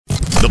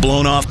The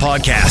Blown Off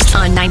Podcast.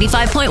 On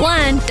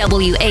 95.1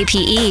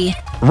 WAPE.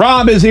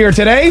 Rob is here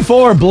today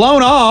for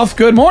Blown Off.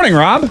 Good morning,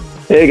 Rob.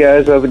 Hey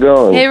guys, how's it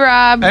going? Hey,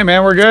 Rob. Hey,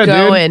 man, we're good,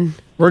 dude.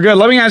 We're good.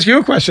 Let me ask you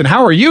a question.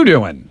 How are you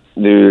doing?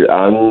 Dude,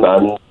 I'm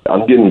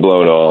getting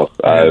blown off.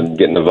 I'm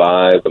getting the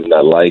vibe. I'm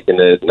not liking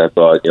it, and I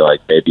thought,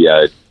 maybe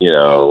I'd,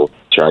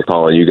 try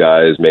calling you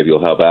guys. Maybe you'll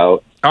help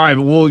out. All right.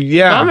 Well,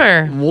 yeah.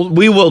 Bummer.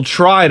 We will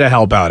try to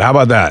help out. How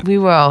about that? We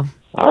will.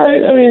 All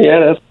right. I mean,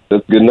 yeah,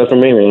 that's good enough for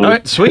me, man. All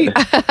right. Sweet.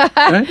 All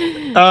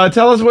right.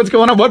 Tell us what's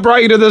going on. What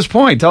brought you to this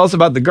point? Tell us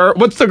about the girl.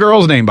 What's the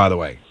girl's name, by the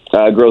way?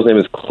 Girl's name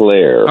is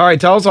Claire. All right.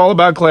 Tell us all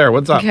about Claire.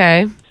 What's up?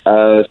 Okay.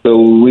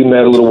 So we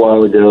met a little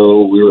while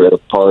ago. We were at a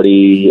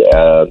party,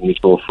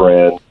 mutual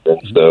friends,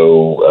 and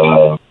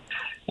so,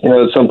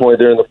 at some point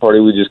during the party,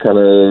 we just kind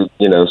of,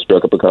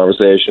 struck up a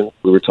conversation.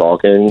 We were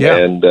talking,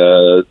 and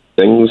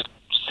things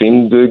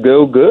seemed to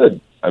go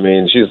good. I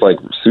mean, she's like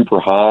super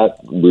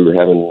hot. We were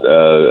having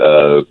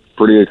a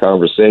pretty good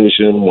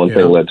conversation. One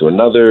thing led to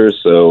another,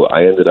 so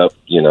I ended up,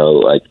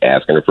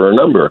 asking her for a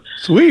number.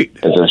 Sweet.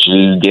 And so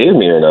she gave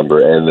me her number,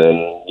 and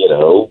then,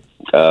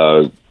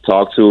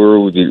 talked to her.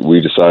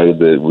 We decided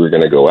that we were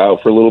going to go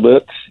out for a little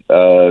bit.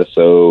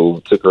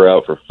 So took her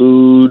out for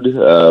food.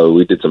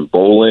 We did some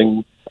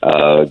bowling,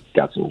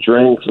 got some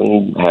drinks,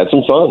 and had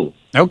some fun.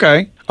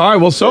 Okay. All right.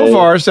 Well, so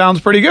far,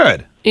 sounds pretty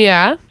good.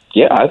 Yeah.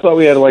 Yeah, I thought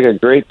we had a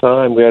great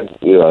time. We had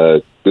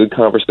a good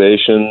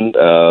conversation.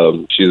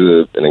 She's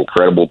an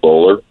incredible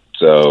bowler.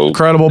 So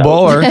incredible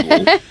bowler.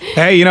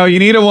 Hey, you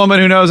need a woman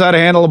who knows how to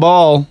handle a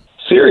ball.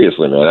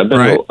 Seriously, man. I've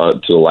been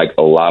to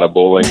a lot of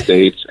bowling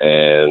dates,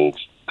 and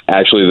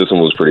actually this one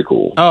was pretty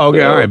cool. Oh,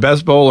 okay. All right.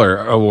 Best bowler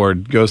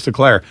award goes to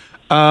Claire.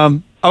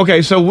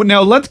 Okay, so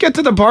now let's get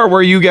to the part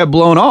where you get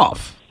blown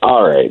off.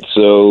 All right.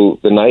 So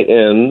the night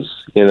ends.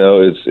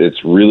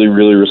 It's really,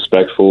 really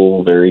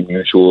respectful, very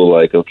mutual.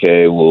 Like,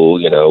 okay,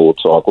 we'll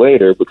talk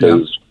later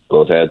because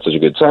both had such a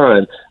good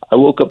time. I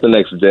woke up the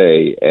next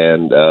day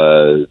and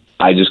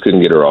I just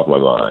couldn't get her off my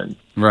mind.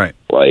 Right.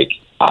 Like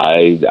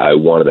I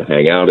wanted to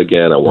hang out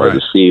again. I wanted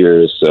to see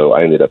her, so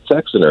I ended up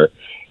texting her.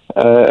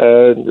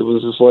 It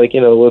was just like,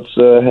 let's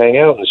hang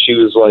out. And she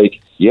was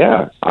like,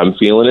 yeah, I'm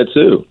feeling it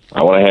too.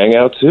 I want to hang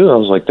out too. I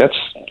was like, that's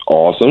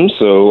awesome.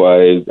 So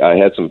I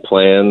had some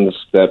plans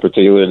that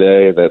particular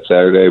day, that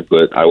Saturday,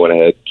 but I went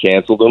ahead,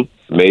 canceled them,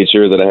 made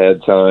sure that I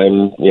had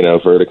time,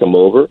 for her to come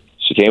over.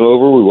 She came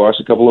over. We watched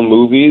a couple of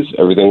movies.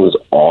 Everything was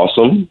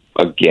awesome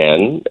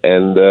again.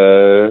 And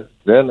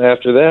then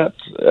after that,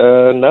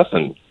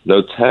 nothing.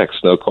 No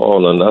text, no call,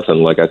 no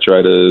nothing. Like, I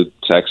tried to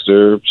text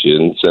her. She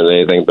didn't send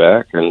anything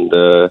back. And,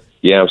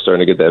 I'm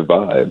starting to get that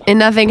vibe. And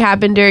nothing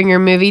happened during your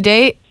movie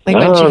date? Like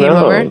when she came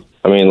over?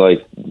 I mean,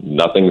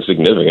 nothing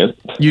significant.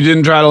 You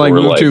didn't try to,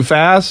 move too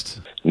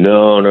fast?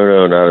 No,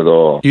 not at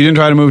all. You didn't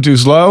try to move too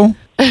slow?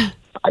 I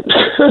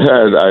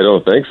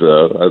don't think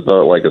so. I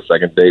thought, a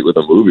second date with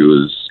a movie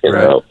was,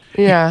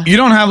 Yeah. You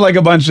don't have,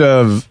 a bunch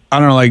of, I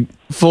don't know,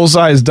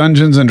 full-size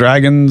Dungeons and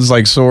Dragons,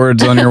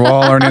 swords on your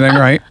wall or anything,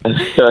 right?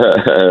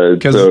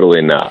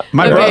 Totally not.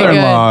 My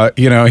brother-in-law,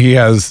 he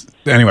has...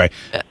 Anyway,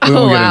 I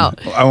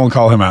won't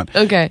call him out.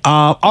 Okay.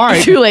 All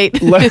right. Too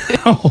late.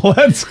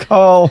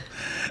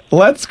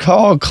 Let's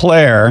call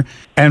Claire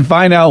and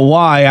find out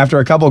why, after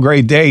a couple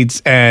great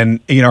dates and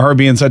her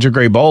being such a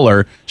great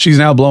bowler, she's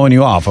now blowing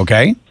you off.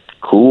 Okay.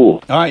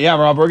 Cool. All right, yeah,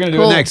 Rob, we're going to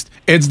do it next.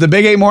 It's the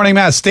Big 8 Morning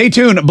Mess. Stay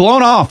tuned.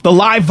 Blown Off, the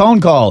live phone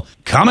call.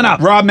 Coming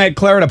up. Rob met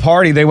Claire at a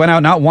party. They went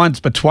out not once,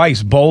 but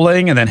twice,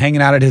 bowling and then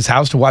hanging out at his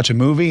house to watch a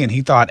movie, and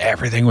he thought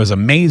everything was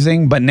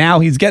amazing, but now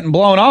he's getting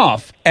blown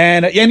off.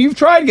 And you've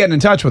tried getting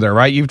in touch with her,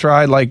 right? You've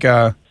tried,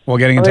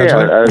 getting in touch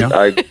with her?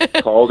 I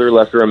called her,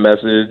 left her a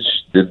message,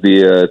 did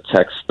the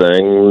text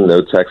thing,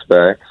 no text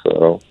back,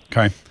 so...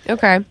 Okay.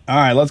 All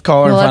right, let's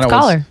call her. Well, and let's find out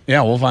call her.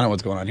 Yeah, we'll find out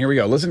what's going on. Here we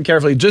go. Listen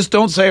carefully. Just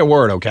don't say a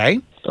word,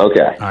 okay? Okay.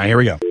 All right, here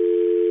we go.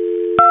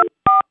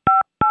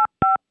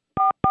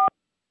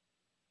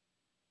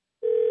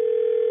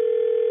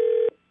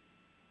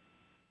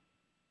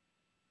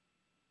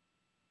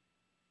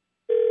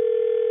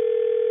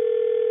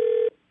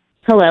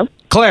 Hello.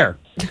 Claire.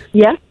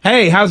 Yeah.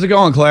 Hey, how's it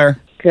going, Claire?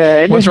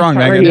 Good. What's wrong,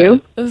 How Megan? Are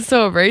you? This is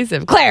so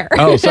abrasive. Claire.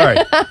 Oh, sorry.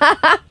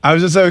 I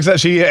was just so excited.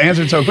 She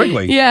answered so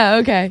quickly. Yeah,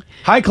 okay.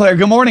 Hi, Claire.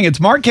 Good morning. It's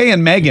Mark K.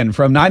 and Megan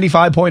from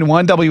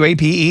 95.1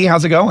 WAPE.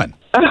 How's it going?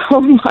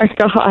 Oh, my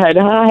God.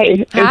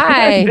 Hi.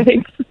 Hi.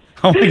 Thanks.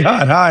 Oh, my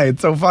God. Hi.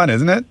 It's so fun,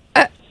 isn't it?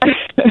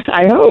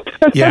 I hope.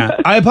 Yeah.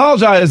 I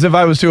apologize if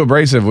I was too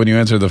abrasive when you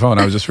answered the phone.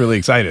 I was just really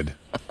excited.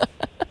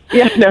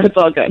 Yeah, no, it's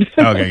all good.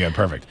 Okay, good.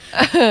 Perfect.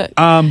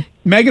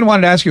 Megan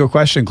wanted to ask you a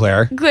question,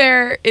 Claire.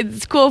 Claire,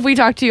 it's cool if we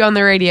talk to you on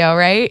the radio,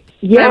 right?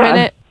 Yeah. For a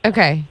minute?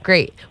 Okay,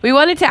 great. We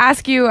wanted to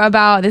ask you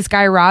about this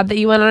guy, Rob, that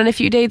you went on a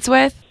few dates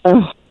with.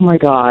 Oh, my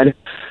God.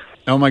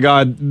 Oh, my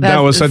God, that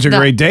was such a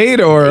great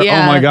date? Or,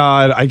 oh, my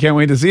God, I can't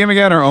wait to see him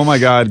again? Or, oh, my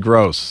God,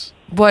 gross?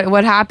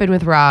 What happened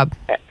with Rob?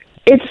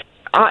 It's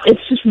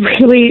just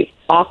really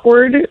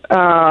awkward.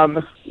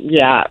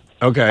 Yeah.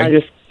 Okay. I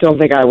just don't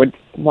think I would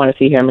want to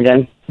see him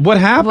again. What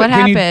happened? What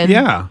happened?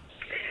 Yeah.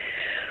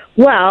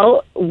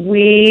 Well,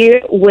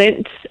 we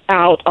went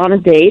out on a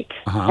date,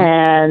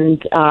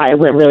 and it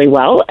went really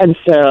well. And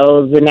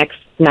so the next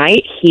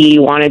night, he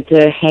wanted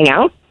to hang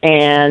out,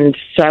 and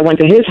so I went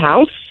to his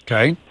house.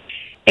 Okay.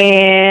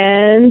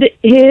 And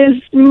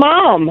his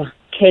mom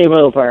came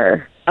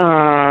over.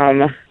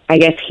 I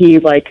guess he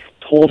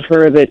told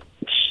her that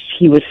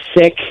he was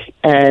sick,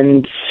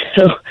 and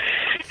so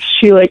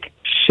she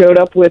showed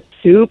up with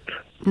soup.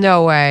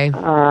 No way.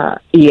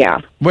 Yeah.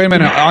 Wait a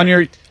minute.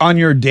 On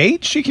your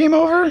date, she came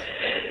over?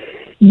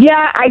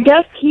 Yeah, I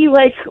guess he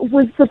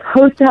was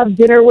supposed to have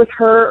dinner with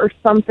her or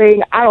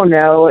something. I don't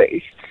know.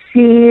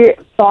 She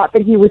thought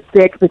that he was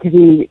sick because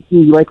he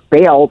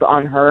bailed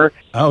on her.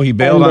 Oh, he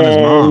bailed on his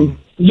mom.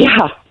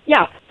 Yeah.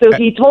 So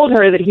he told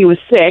her that he was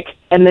sick,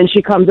 and then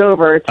she comes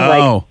over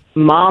to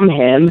mom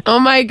him. Oh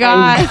my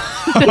God.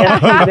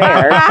 Yes, he's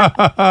there.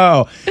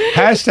 Oh,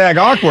 hashtag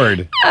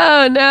awkward.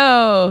 Oh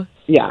no.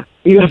 Yeah,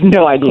 you have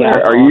no idea.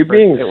 Are you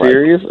being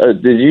serious?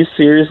 Did you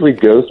seriously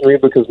ghost me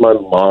because my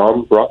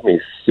mom brought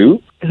me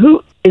soup?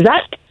 Who is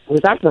that?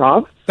 Was that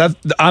Rob?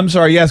 I'm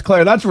sorry. Yes,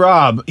 Claire, that's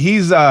Rob.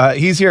 He's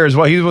here as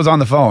well. He was on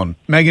the phone.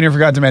 Megan, you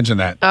forgot to mention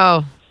that.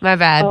 Oh, my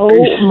bad.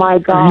 Oh my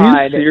God.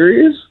 Are you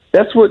serious?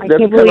 That's I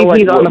can't believe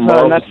he's on the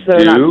phone. That's so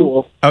not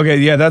cool. Okay,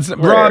 yeah, that's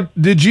Rob.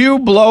 Did you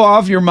blow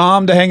off your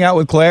mom to hang out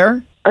with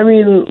Claire? I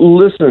mean,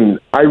 listen,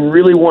 I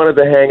really wanted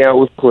to hang out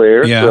with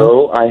Claire, Yeah.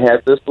 so I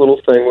had this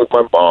little thing with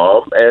my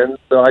mom, and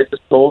so I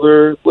just told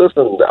her,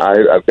 listen,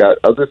 I've got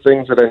other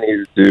things that I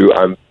need to do.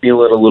 I'm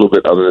feeling a little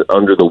bit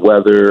under the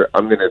weather.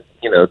 I'm going to,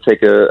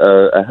 take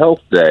a health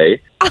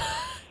day.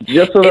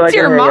 Just so that I It's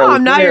can your hang out mom,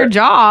 with not Claire. your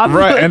job.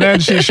 Right, and then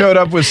she showed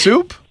up with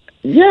soup?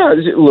 Yeah,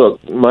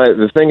 look,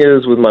 the thing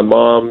is with my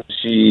mom,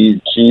 she's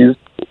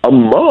a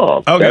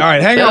mom. Okay, all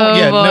right, hang on. Oh,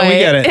 Yeah, no, we boy.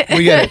 get it.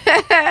 We get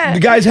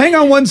it. Guys, hang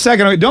on 1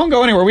 second. Okay, don't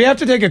go anywhere. We have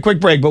to take a quick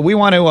break, but we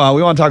want to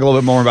talk a little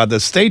bit more about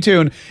this. Stay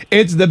tuned.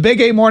 It's the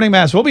Big 8 Morning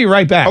Mass. We'll be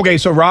right back. Okay,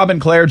 so Rob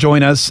and Claire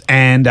join us,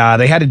 and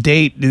they had a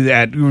date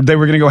that they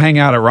were going to go hang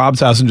out at Rob's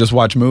house and just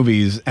watch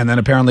movies, and then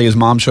apparently his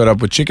mom showed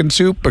up with chicken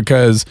soup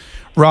because,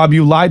 Rob,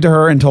 you lied to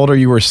her and told her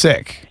you were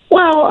sick.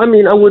 Well, I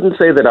mean, I wouldn't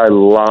say that I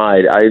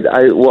lied. I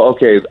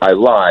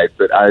lied,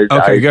 but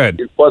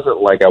good. It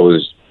wasn't like I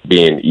was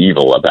being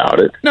evil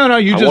about it. No,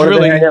 you I just wanted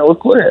really to hang out with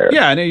Claire.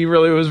 Yeah, I know you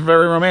really was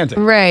very romantic.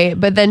 Right,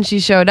 but then she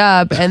showed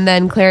up, and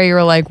then Claire, you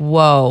were like,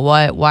 whoa,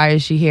 what? Why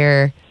is she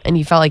here? And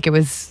you felt like it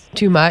was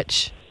too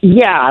much?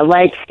 Yeah,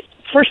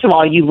 first of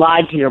all, you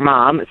lied to your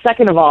mom.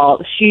 Second of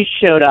all, she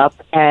showed up,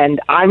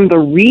 and I'm the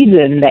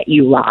reason that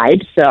you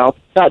lied, so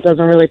that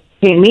doesn't really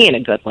paint me in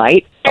a good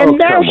light. And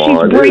now come she's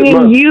on.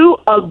 bringing you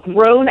a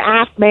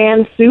grown-ass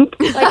man soup?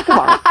 Come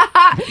on.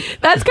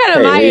 That's kind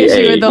of my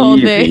issue with the whole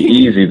easy, thing.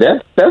 Easy.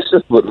 That's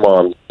just what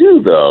moms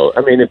do, though.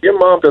 I mean, if your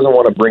mom doesn't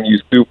want to bring you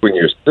soup when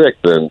you're sick,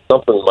 then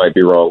something might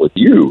be wrong with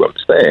you, I'm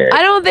saying.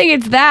 I don't think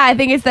it's that. I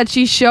think it's that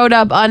she showed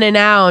up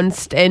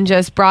unannounced and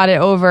just brought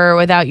it over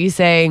without you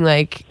saying,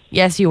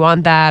 yes, you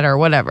want that or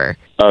whatever.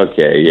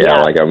 Okay,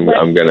 yeah,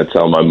 I'm going to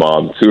tell my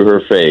mom to her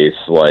face,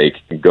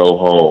 go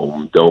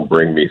home, don't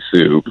bring me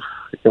soup.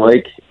 No,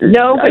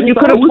 but you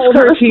could have told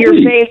her to your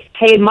face,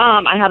 hey,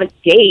 Mom, I have a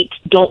date.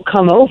 Don't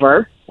come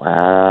over.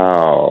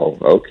 Wow.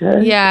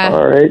 Okay. Yeah.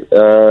 All right.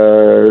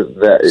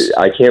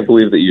 I can't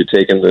believe that you're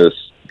taking this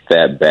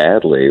that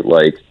badly.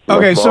 My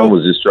mom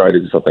was just trying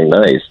to do something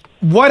nice.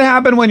 What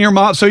happened when your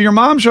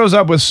mom shows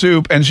up with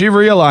soup and she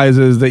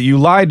realizes that you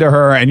lied to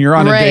her and you're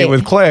on a date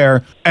with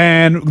Claire,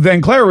 and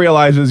then Claire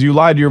realizes you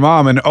lied to your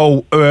mom and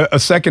a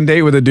second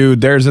date with a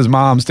dude, there's his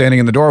mom standing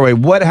in the doorway.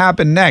 What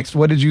happened next?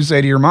 What did you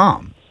say to your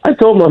mom? I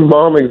told my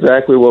mom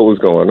exactly what was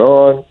going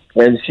on,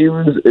 and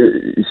here's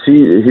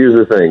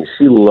the thing,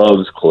 she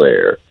loves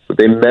Claire. But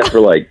they met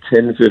for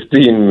 10,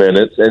 15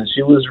 minutes, and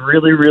she was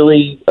really,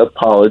 really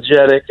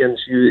apologetic, and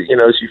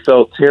she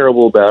felt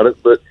terrible about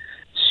it, but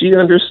she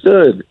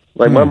understood.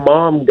 My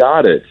mom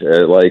got it.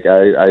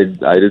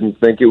 I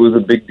didn't think it was a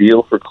big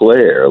deal for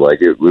Claire.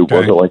 It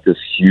wasn't this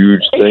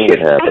huge thing that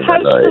happened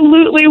that night. It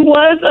absolutely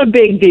was a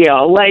big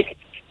deal.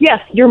 Yes,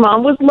 your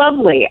mom was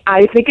lovely.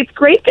 I think it's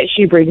great that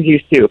she brings you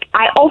soup.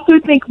 I also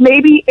think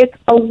maybe it's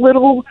a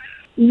little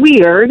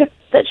weird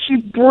that she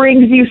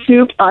brings you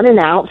soup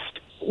unannounced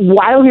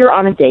while you're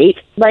on a date.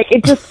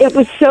 It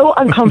was so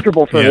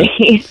uncomfortable for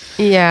me.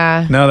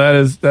 Yeah. No, that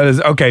is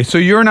okay. So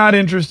you're not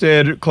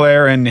interested,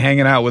 Claire, in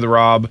hanging out with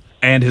Rob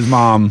and his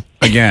mom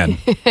again?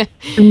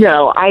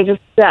 No, I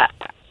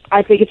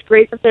think it's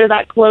great that they're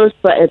that close,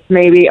 but it's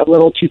maybe a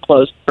little too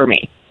close for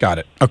me. Got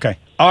it. Okay.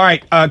 All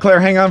right, Claire,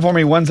 hang on for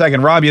me 1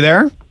 second. Rob, you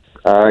there?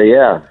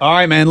 Yeah. All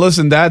right, man.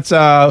 Listen, that's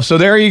so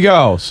there you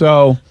go.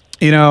 So,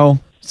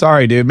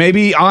 sorry, dude.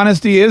 Maybe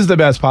honesty is the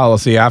best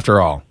policy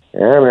after all.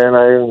 Yeah, man,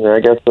 I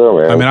guess so,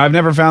 man. I mean, I've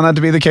never found that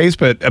to be the case,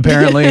 but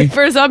apparently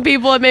For some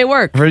people, it may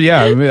work.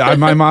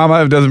 My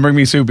mom doesn't bring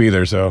me soup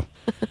either, so.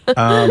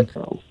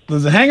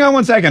 Listen, hang on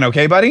 1 second,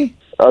 okay, buddy?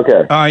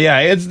 Okay.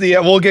 It's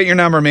we'll get your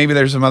number. Maybe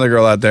there's some other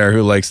girl out there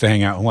who wants to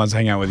hang out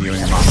with you and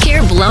your mom.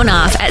 Hear Blown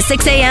Off at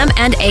 6 a.m.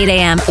 and 8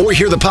 a.m. Or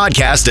hear the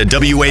podcast at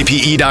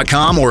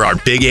WAPE.com or our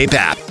Big Ape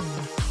app.